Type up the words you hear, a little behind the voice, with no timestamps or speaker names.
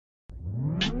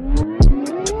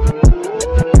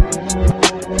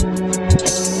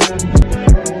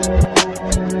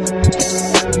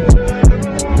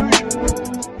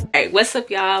What's up,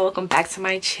 y'all? Welcome back to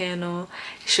my channel.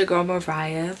 It's your girl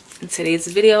Mariah. In today's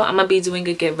video I'm gonna be doing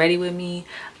a get ready with me.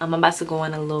 I'm about to go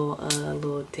on a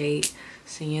little date,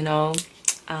 so you know,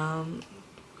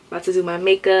 about to do my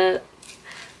makeup,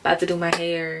 about to do my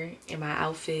hair, and my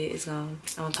outfit is I'm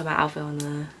gonna put my outfit on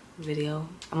the video.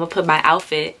 I'm gonna put my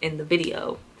outfit in the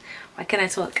video. Why can't I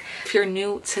talk? If you're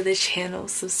new to the channel,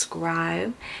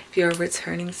 subscribe. If you're a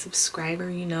returning subscriber,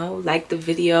 you know, like the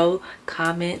video,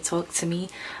 comment, talk to me.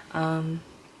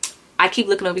 I keep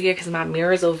looking over here because my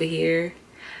mirror's over here,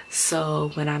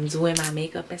 so when I'm doing my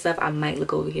makeup and stuff I might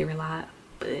look over here a lot.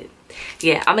 But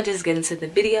yeah, I'm gonna just get into the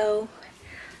video.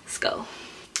 Let's go.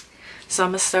 So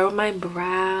I'm gonna start with my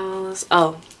brows.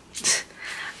 Oh,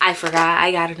 I forgot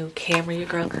I got a new camera. Your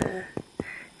girl could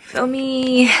feel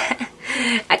me.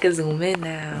 I can zoom in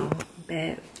now.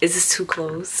 Bet. Is this too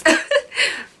close?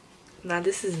 Now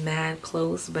this is mad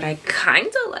close, but I kind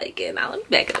of like it. Now let me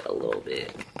back it up a little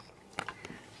bit.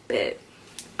 Bet.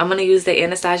 I'm gonna use the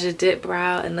Anastasia dip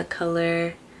brow in the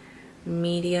color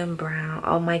medium brown.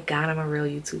 Oh my god, I'm a real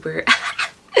YouTuber.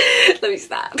 Let me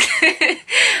stop.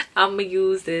 I'm gonna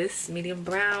use this medium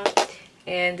brown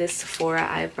and this Sephora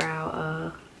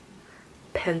eyebrow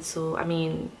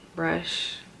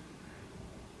brush,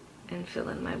 and fill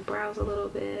in my brows a little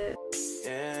bit.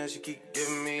 Yeah, she keep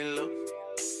giving me look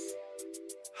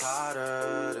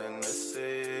hotter than the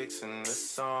 6 in the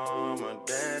summer.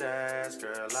 Dead ass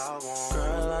girl, I want.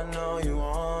 Girl, I know you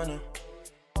wanna.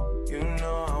 You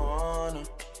know I wanna.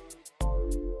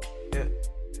 Yeah.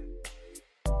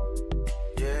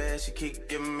 Yeah, she keep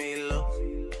giving me look.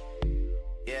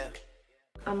 Yeah.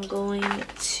 I'm going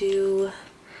to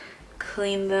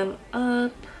clean them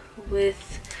up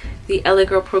with the LA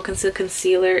Girl Pro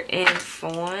Concealer in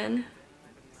Fawn.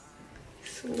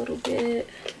 Just a little bit.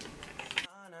 Yeah.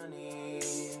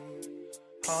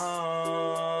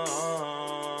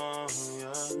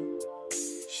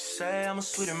 She say I'm a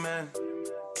sweeter man,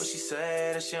 but she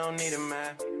said that she don't need a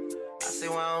man. I say,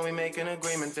 why don't we make an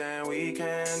agreement, then we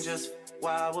can just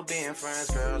while we're being friends.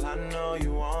 Girl, I know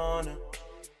you wanna.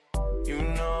 You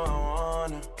know I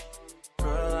wanna.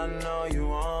 Girl, I know you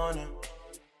wanna.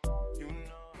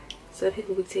 So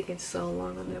people be taking so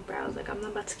long on their brows. Like, I'm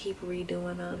not about to keep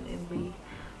redoing them and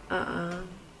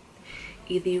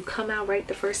either you come out right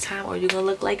the first time or you're gonna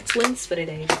look like twins for the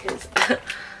day, because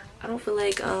I don't feel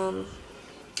like I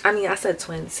said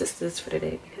twin sisters for the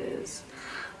day because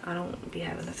I don't be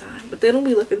having the time, but they don't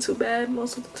be looking too bad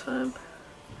most of the time.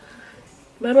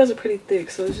 My brows are pretty thick,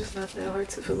 so it's just not that hard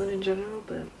to fill in general.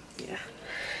 But yeah,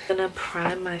 I'm gonna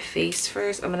prime my face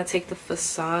first. I'm gonna take the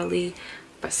Farsali.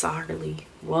 I'm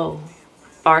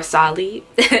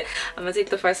gonna take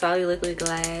the Farsali liquid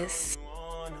glass.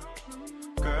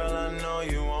 Girl, I know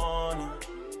you wanna.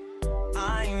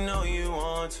 I know you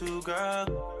want to, girl.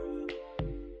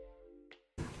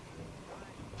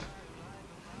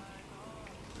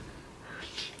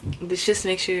 This just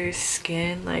makes your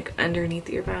skin, like underneath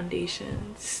your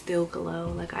foundation, still glow.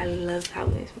 Like, I love how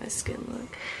it makes my skin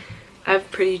look. I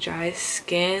have pretty dry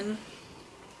skin,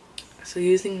 so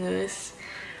using this,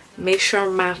 make sure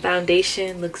my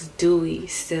foundation looks dewy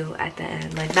still at the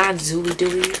end. Like, not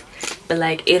dewy, but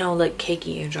like it don't look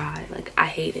cakey and dry. Like, I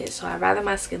hate it. So I'd rather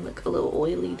my skin look a little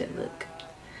oily than look,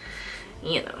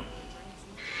 you know.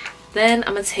 Then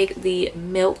I'm gonna take the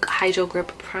Milk Hydro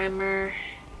Grip Primer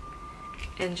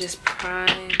and just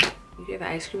prime. You hear the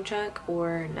ice cream truck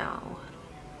or no?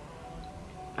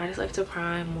 I just like to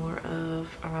prime more of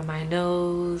around my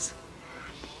nose,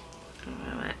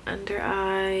 around my under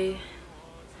eye,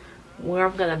 where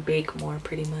I'm gonna bake more,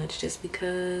 pretty much, just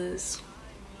because,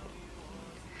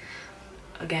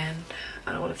 again,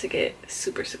 I don't want it to get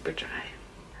super dry.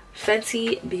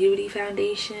 Fenty Beauty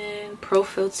Foundation Pro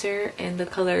Filter in the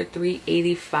color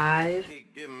 385.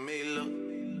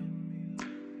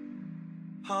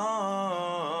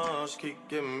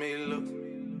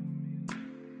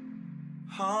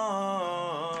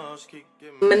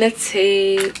 I'm gonna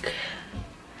take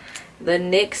the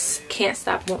NYX Can't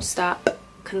Stop Won't Stop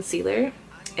concealer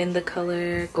in the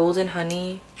color Golden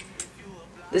Honey.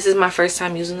 This is my first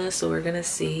time using this, so we're gonna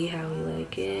see how we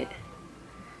like it.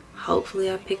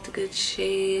 Hopefully I picked a good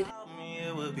shade.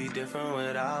 It would be different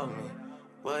without me.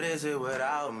 What is it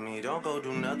without me? Don't go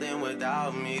do nothing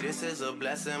without me. This is a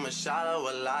blessing, a shadow,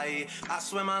 a light. I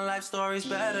swear my life story's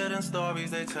better than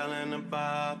stories they telling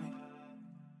about me.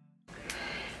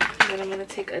 And then I'm gonna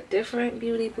take a different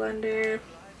beauty blender.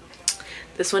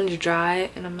 This one's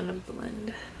dry, and I'm gonna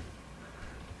blend.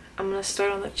 I'm gonna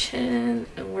start on the chin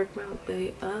and work my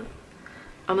way up.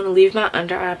 I'm gonna leave my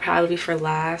under eye probably for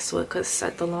last, so it could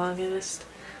set the longest.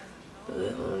 But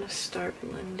I'm gonna start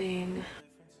blending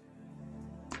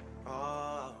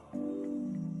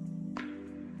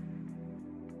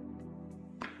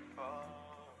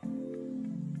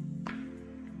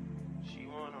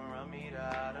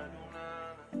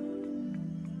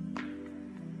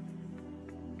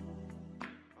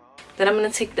Then I'm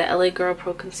going to take the LA Girl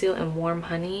Pro Conceal in Warm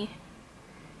Honey.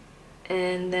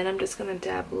 And then I'm just going to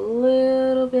dab a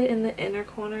little bit in the inner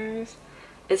corners.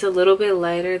 It's a little bit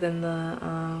lighter than the,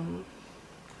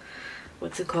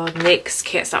 what's it called? NYX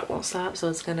Can't Stop Won't Stop. So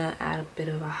it's going to add a bit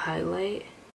of a highlight.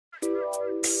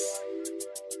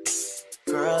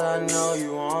 Girl, I know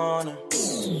you wanna.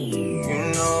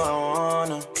 You know I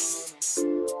wanna.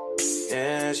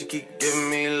 Yeah, she keep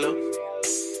giving me look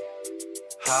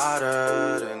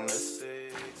hotter than the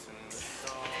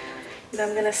Then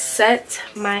I'm gonna set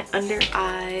my under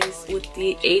eyes with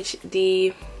the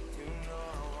HD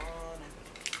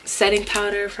setting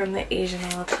powder from the Asian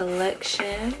Oil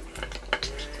collection.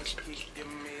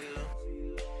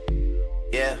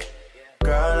 Yeah,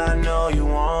 girl, I know you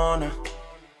wanna.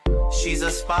 She's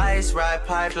a spice, ride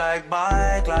pipe like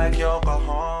bike, like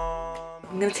Yokohama.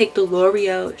 I'm gonna take the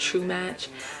L'Oreal True Match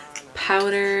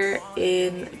powder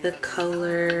in the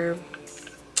color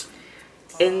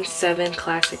N7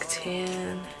 Classic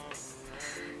Tan,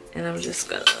 and I'm just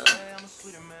gonna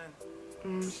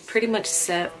pretty much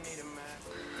set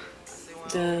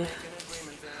the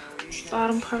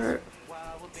bottom part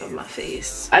of my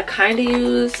face. I kind of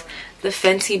use the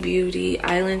Fenty Beauty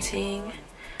Islanding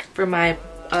for my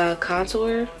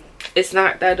contour. It's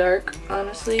not that dark,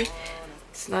 honestly.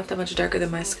 It's not that much darker than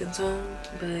my skin tone,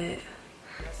 but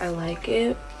I like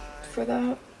it for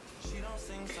that.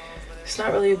 It's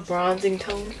not really a bronzing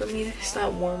tone for me. It's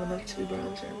not warm enough to be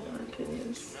bronzer in my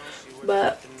opinion.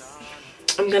 But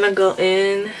I'm gonna go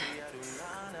in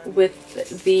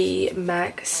with the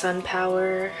MAC Sun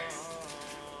Power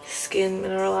Skin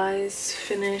Mineralized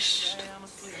Finished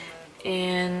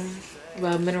and,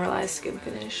 well, Mineralized Skin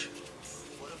Finish.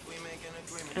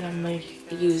 And I'm gonna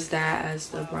use that as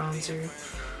the bronzer.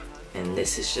 And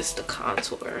this is just the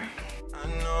contour. I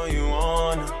know you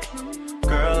wanna.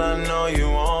 Girl, I know you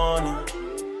wanna.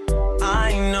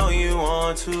 I know you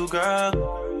want to, girl.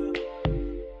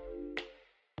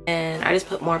 And I just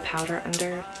put more powder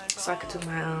under so I could do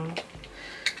my own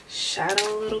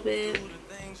shadow a little bit.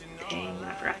 Dang,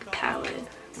 I forgot the palette,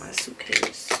 my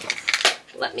suitcase.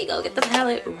 Let me go get the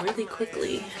palette really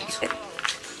quickly.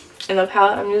 And the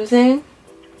palette I'm using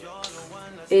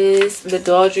is the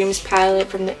Doll Dreams palette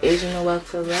from the Asian Noel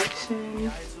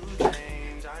collection.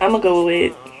 I'm gonna go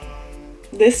with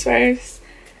this first,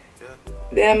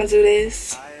 then I'm gonna do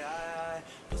this,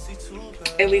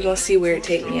 and we gonna see where it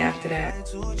take me after that.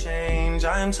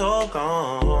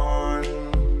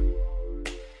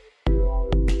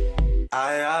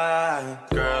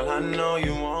 Girl, I know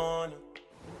you want.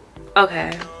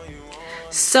 Okay,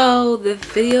 so the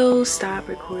video stopped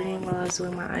recording while I was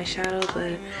doing my eyeshadow,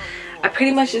 but I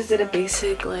pretty much just did a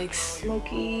basic like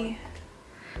smoky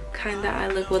kind of eye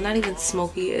look. Well, not even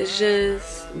smoky, it's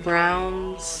just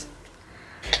browns.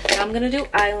 And I'm gonna do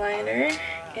eyeliner,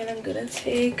 and I'm gonna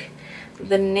take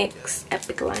the NYX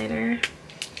Epic Liner.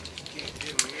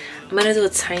 I'm gonna do a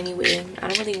tiny wing. I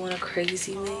don't really want a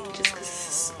crazy wing just because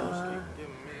it's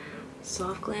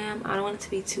soft glam. I don't want it to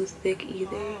be too thick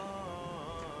either.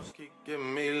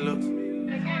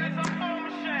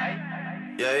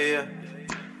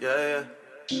 Yeah.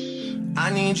 I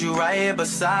need you right here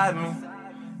beside me.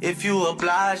 If you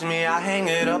oblige me, I hang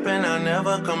it up and I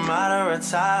never come out of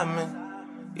retirement.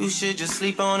 You should just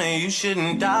sleep on it, you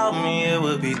shouldn't doubt me. It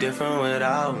would be different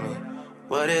without me.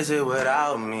 What is it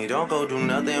without me? Don't go do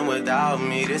nothing without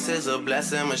me. This is a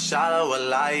blessing, mashallah,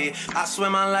 wallahi. I swear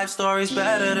my life story's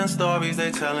better than stories they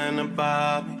telling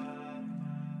about me.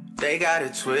 They got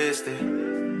it twisted.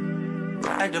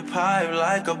 Ride the pipe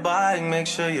like a bike, make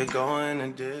sure you're going the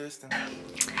distance.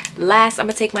 Last, I'm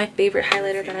gonna take my favorite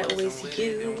highlighter that I always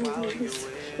use.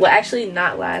 Well, actually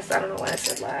not last. I don't know why I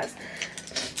said last.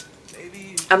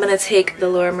 I'm gonna take the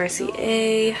Laura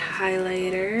Mercier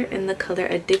highlighter in the color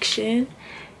Addiction,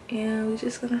 and we're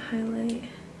just gonna highlight.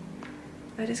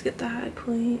 I just get the high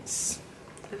points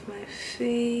of my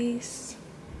face.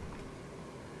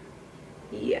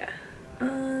 Yeah.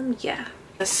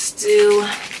 Let's do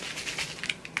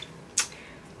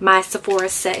my Sephora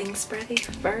setting spray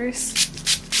first.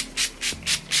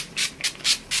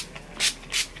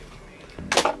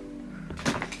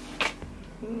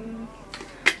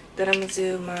 Then I'm gonna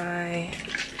do my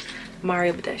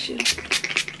Mariah Badescu.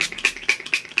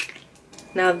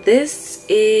 Now this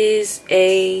is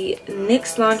a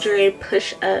NYX Lingerie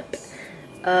Push Up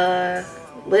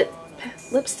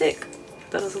lipstick. I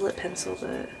thought it was a lip pencil,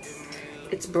 but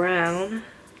it's brown.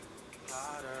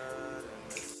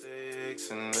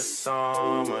 In the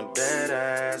summer, dead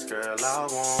ass girl, I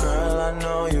want. Girl, I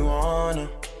know you wanna.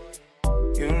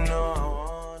 You know I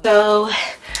want. So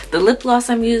the lip gloss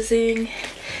I'm using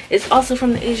It's also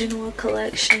from the Asian Oil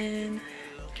collection,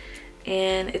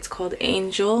 and it's called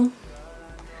Angel.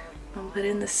 I'll put it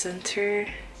in the center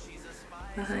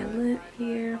behind lip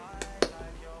here,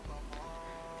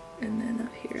 and then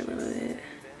up here a little bit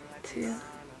too.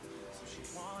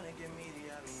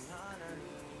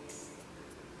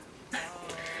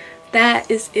 That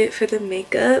is it for the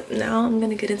makeup. Now I'm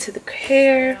gonna get into the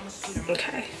hair.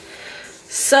 Okay,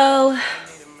 so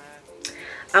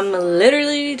I'm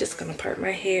literally just gonna part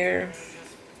my hair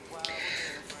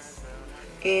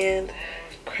and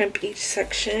crimp each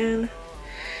section.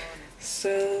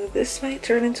 So this might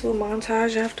turn into a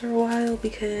montage after a while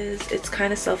because it's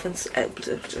kind of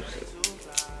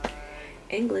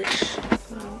English.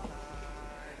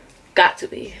 Got to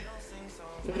be.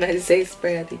 When I say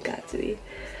spray, I think got to be.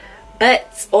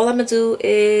 But all I'm gonna do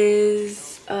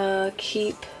is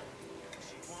keep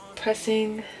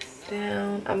pressing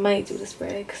down. I might do the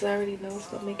spray because I already know it's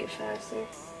gonna make it faster.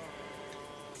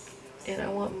 And I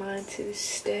want mine to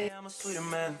stay. I'm a sweeter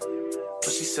man,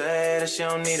 but she said that she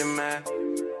don't need a man.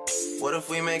 What if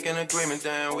we make an agreement,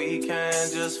 then we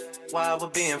can just while we're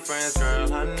being friends,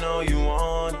 girl? I know you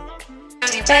want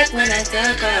it. Back when I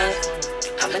dug up,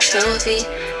 I'm a trophy.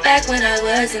 Back when I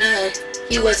wasn't up,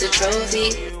 you was a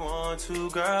trophy. You want to,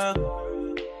 girl?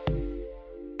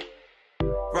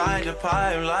 Ride the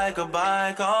pipe like a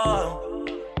bike, oh.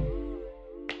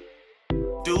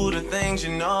 Do the things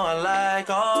you know I like,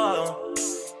 oh.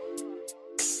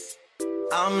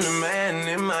 I'm the man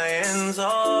in my ends,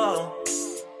 oh.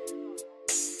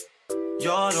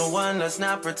 You're the one that's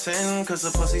not pretend, cause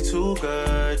the pussy too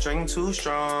good, drink too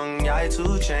strong, yeah, I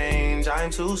too change, I'm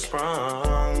too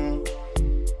sprung.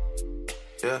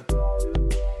 Yeah.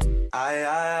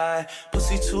 I,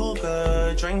 pussy too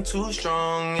good, drink too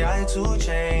strong, yeah, I too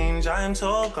change, I'm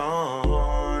too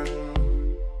gone.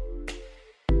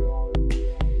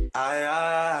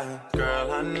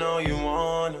 Girl, I know you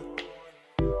wanna,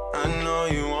 I know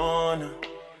you wanna,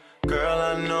 girl,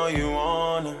 I know you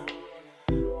wanna,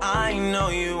 I know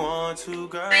you want to,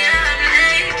 girl.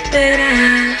 But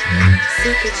I'm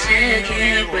sick of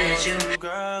checking with you.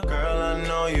 Girl, I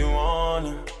know you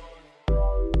wanna,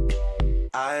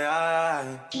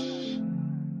 I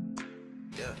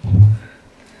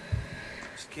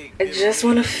just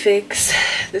want to fix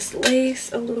this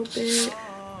lace a little bit.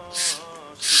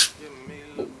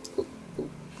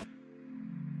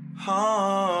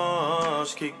 Oh,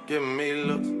 she keep giving me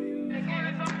looks.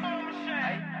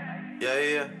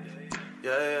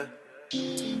 Yeah.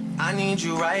 I need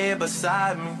you right here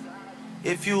beside me.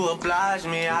 If you oblige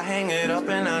me, I hang it up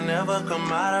and I never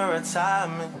come out of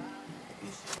retirement.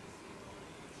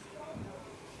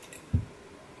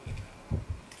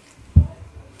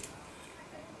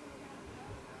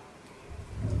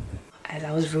 As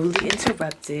I was rudely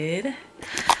interrupted.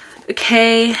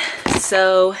 Okay,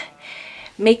 so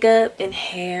makeup and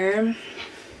hair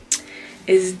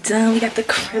is done. We got the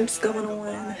crimps going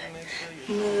on.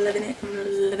 I'm loving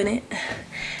it.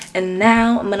 And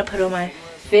now I'm gonna put on my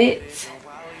fit.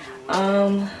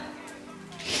 I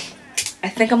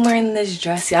think I'm wearing this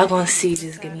dress. Y'all gonna see,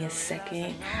 just give me a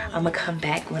second. I'm gonna come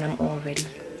back when I'm all ready,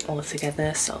 all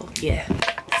together. So yeah,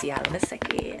 see y'all in a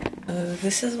second.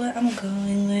 This is what I'm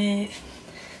going with.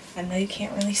 I know you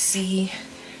can't really see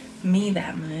me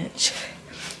that much.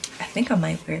 I think I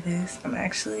might wear this. I'm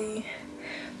actually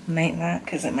might not,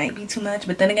 because it might be too much.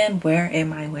 But then again, where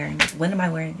am I wearing it? When am I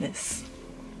wearing this?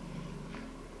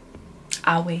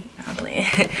 I'll wait. I'm playing.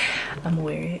 I'm gonna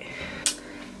wear it.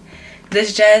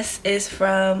 This dress is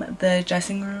from the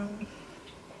dressing room.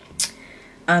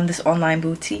 This online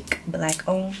boutique, black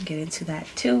owned. Get into that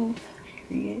too.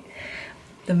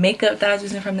 The makeup that I was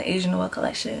using from the Asian Oil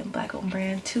collection, black owned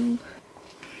brand too.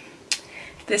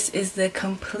 This is the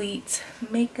complete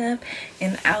makeup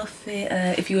and outfit.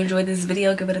 If you enjoyed this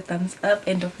video, give it a thumbs up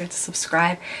and don't forget to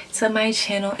subscribe to my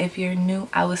channel if you're new.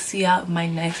 I will see y'all in my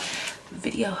next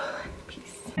video.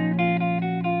 Peace.